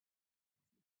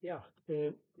Ja,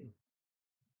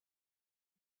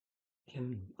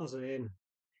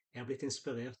 jeg har blitt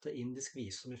inspirert av indisk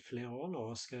visdom i flere år nå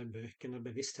og skrev bøkene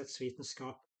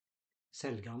Bevissthetsvitenskap,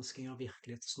 selvgransking av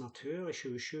virkelighetens natur i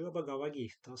 2020 og Bhagavad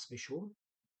Gitas visjon.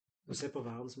 Og se på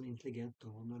verden som intelligent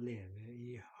orden og leve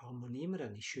i harmoni med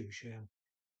den i 2021.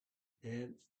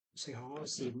 Så jeg har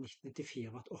siden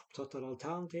 1994 vært opptatt av det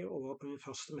alternativet og var på min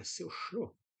første messe i Oslo,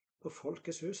 på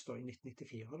Folkets hus da, i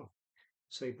 1994. da.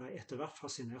 Så jeg ble etter hvert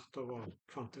fascinert over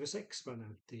kvantefysikk, som ble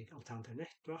nevnt i Alternativt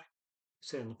nettverk,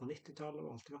 senere på 90-tallet,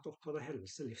 og alltid vært opptatt av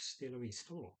helse, livsstil og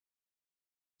visdom.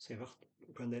 Så jeg har vært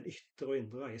på en del ytre og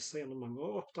indre reiser gjennom mange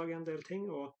år, oppdaget en del ting,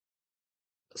 og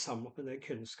samlet opp en del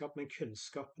kunnskap, men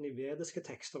kunnskapen i vediske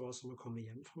tekster var som å komme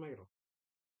hjem for meg. da.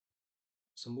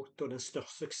 Så motto den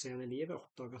største suksessen i livet,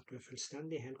 oppdage at du er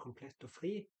fullstendig, helt komplett og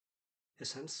fri,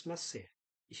 essensmessig.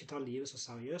 Ikke ta livet så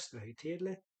seriøst og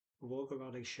høytidelig, og våg å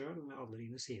være deg selv med alle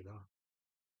dine sider.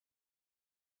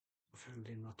 Å følge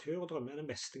din natur og drømme er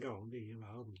den beste gaven vi gir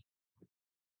verden.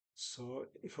 Så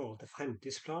i forhold til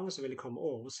fremtidsplaner så vil det komme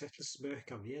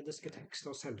oversettelsesbøker av vediske tekster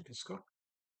og selvkunnskap,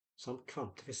 samt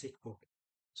kvantefysikkbok,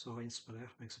 som har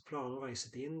inspirert meg. Så planer å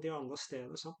reise til India og andre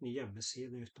steder, samt nye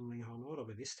hjemmesider utenom jeg har nå, da,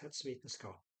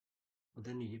 bevissthetsvitenskap. Og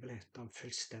den nye vil hete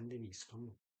fullstendig visdom.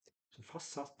 Så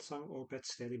fast satsang og på et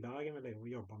sted i Bergen vil jeg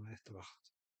jo jobbe med etter hvert.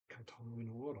 Kan ta noen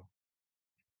år da.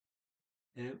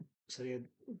 Så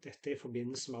dette er i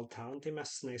forbindelse med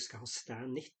Alternativmessen. Jeg skal ha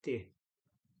stand 90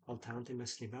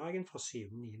 Alternativmessen i Bergen fra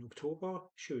 7.–9. oktober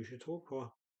 2022 på,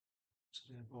 så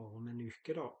det er bare om en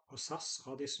uke da, på SAS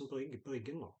Radisson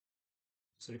Bryggen nå.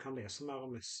 Så du kan lese mer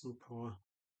om messen på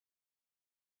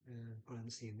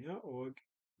denne siden, ja. Og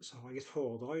så har jeg et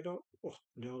foredrag da,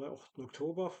 lørdag 8.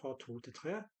 oktober fra 2 til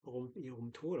 3 i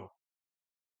rom 2 da,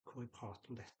 hvor jeg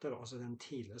prater om dette, da, altså den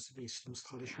tidligste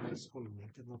visdomstradisjonens holdning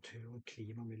til natur,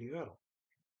 klima og miljø. Da.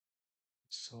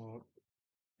 Så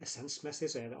essensmessig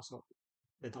så er det altså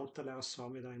Vedanta-lærer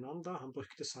Swami Dayananda, han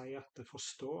brukte seg at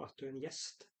forstå at du er en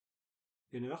gjest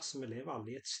i universet. Vi lever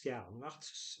alle i et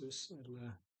stjernevertshus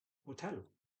eller hotell.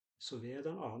 Så ved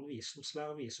en annen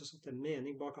visdomslærer viser oss at det er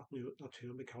mening bak at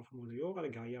naturen blir kalt for moder jord,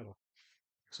 eller Gaia. da.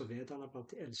 Så Vedaen er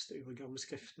blant de eldste urgamle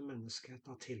skriftene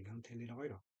menneskeheten har tilgang til i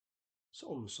dag. da. Så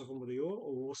omsorg for moder jord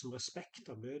og ord som respekt,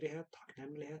 ærbødighet,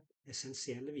 takknemlighet,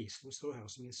 essensielle visdomsord her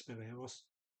som inspirerer oss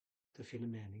til å finne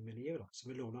mening med livet. da. Så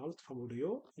vi låner alt fra moder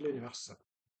jord eller universet.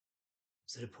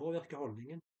 Så det påvirker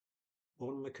holdningen.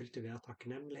 Hvordan vi kultiverer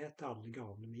takknemlighet til alle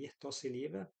gavene vi gitt oss i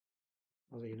livet,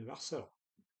 altså i universet. da.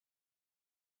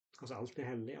 Altså alt er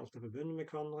hellig, alt er forbundet med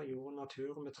hverandre, jorden,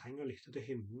 naturen. Vi trenger å lytte til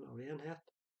himmelen av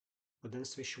enhet, og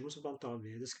dens visjon som blant annet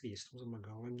vedisk visdom som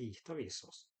Bhagavad Gita viser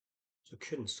oss. Så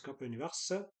kunnskap i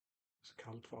universet, så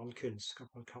kalt for all kunnskap,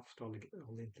 all kraft og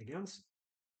all intelligens.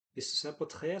 Hvis du ser på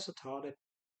tre, så tar et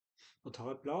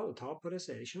blad og tar på det,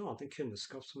 så er det ikke noe annet enn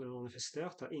kunnskap som er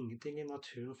manifestert. Der ingenting i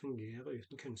naturen fungerer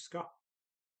uten kunnskap.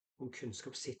 Om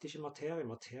kunnskap sitter ikke i materie.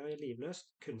 Materie er livløst.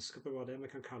 Kunnskap er bare det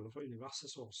vi kan kalle for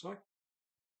universets årsak.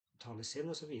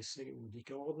 Talesinnet så viser jeg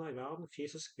ulike ordener i verden,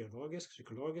 fysisk, biologisk,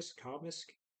 psykologisk, karmisk,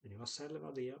 universelle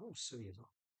verdier osv.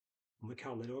 Og vi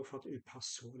kaller det også for et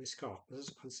upersonlig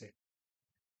skapelsesprinsipp.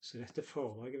 Så i dette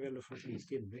foredraget vil du få et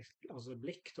lite innblikk, altså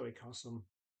blikk da, i hva som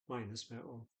menes med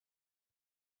å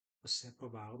se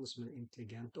på verden som en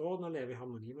intelligent orden og leve i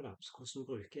harmoni med den. Så hvordan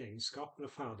bruke egenskapene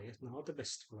og ferdighetene har til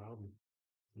beste for verden.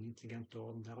 En intelligent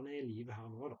orden der han er i livet her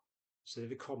nå. da. Så det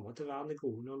vil komme til verden det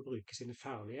gode når han bruker sine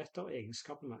ferdigheter og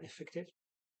egenskaper mer effektivt.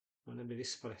 Når han er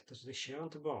bevisst på dette. Så det skjer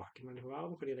en tilbakemelding på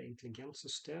verden fordi det er intelligent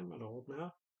system eller orden her.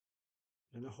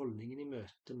 Denne holdningen i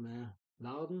møte med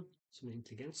verden som et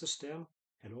intelligent system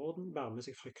eller orden bærer med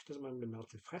seg frykter som man blir mer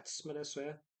tilfreds med det som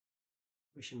er,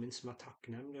 og ikke minst mer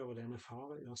takknemlig over det en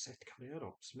erfarer, uansett hva det er.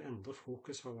 da. Så vi endrer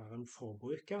fokus fra å være en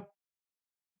forbruker,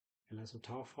 eller en som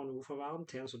tar fra noe for verden,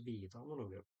 til en som bidrar med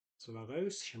noe. Så være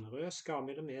raus, generøs,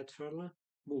 gavmild og medfølende,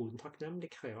 moden takknemlig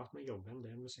krever at vi jobber en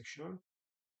del med seg selv,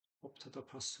 opptatt av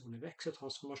personlig vekst og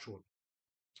transformasjon.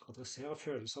 Adressere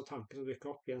følelser og tanker som dukker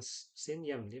opp i sin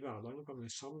jevnlige hverdag på en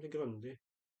møysommelig, grundig,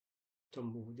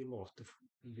 tålmodig måte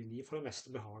vil gi for det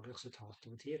meste behagelige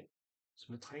resultater over tid.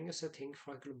 Så vi trenger å se ting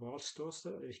fra et globalt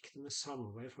ståsted, og det er viktig med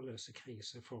samarbeid for å løse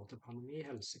kriser i forhold til pandemi,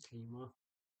 helse, klima,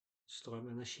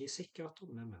 strøm, energisikkerhet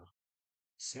og med mer.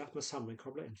 Se at vi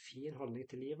sammenkobler en fin holdning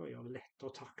til livet og gjør det lettere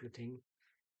å takle ting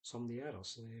som de er.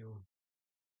 Så det er jo,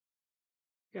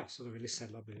 ja, så da vil jeg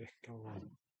selge bøker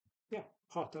og ja,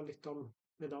 prate litt om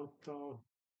Vedanta og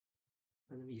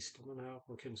denne visdommen her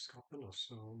og kunnskapen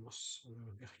også om oss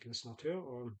og virkelighetens natur.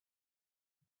 Og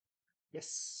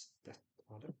yes, dette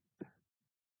var det.